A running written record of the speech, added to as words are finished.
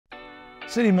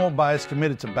City of Moreton Bay is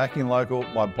committed to backing local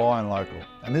by buying local,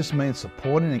 and this means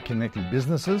supporting and connecting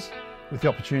businesses with the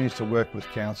opportunities to work with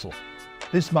council.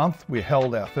 This month we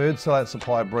held our third Sellout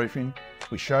Supplier briefing.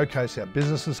 We showcased how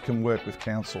businesses can work with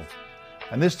council.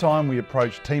 And this time we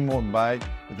approached Team Moreton Bay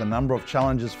with a number of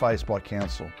challenges faced by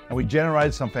council. And we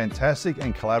generated some fantastic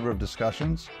and collaborative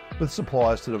discussions with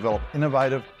suppliers to develop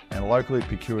innovative and locally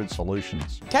procured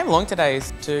solutions. Came along today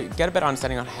is to get a better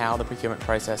understanding on how the procurement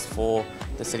process for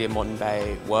the City of Moreton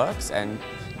Bay works, and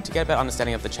to get a better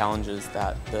understanding of the challenges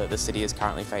that the city is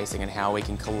currently facing and how we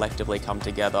can collectively come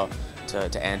together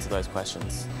to answer those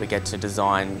questions. We get to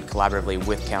design collaboratively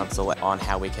with council on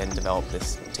how we can develop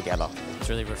this together. It's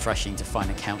really refreshing to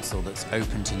find a council that's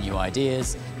open to new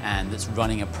ideas and that's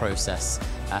running a process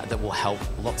that will help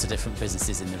lots of different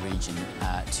businesses in the region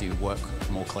to work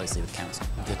more closely with council.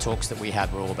 The talks that we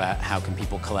had were all about how can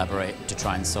people collaborate to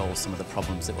try and solve some of the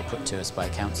problems that were put to us by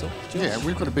council. Yeah,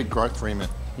 we've got a big growth remit,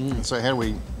 and so how do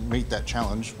we meet that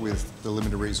challenge with the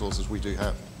limited resources we do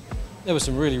have? There were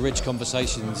some really rich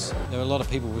conversations. There were a lot of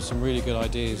people with some really good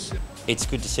ideas. It's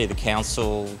good to see the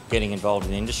council getting involved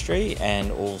in industry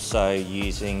and also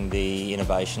using the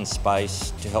innovation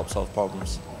space to help solve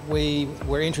problems. We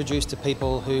were introduced to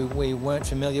people who we weren't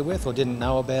familiar with or didn't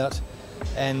know about,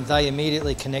 and they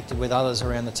immediately connected with others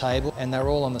around the table, and they were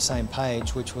all on the same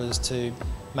page, which was to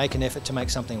make an effort to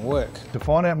make something work. To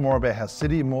find out more about how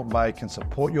City of Moreton Bay can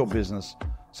support your business,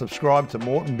 subscribe to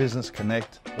Moreton Business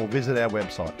Connect or visit our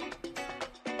website.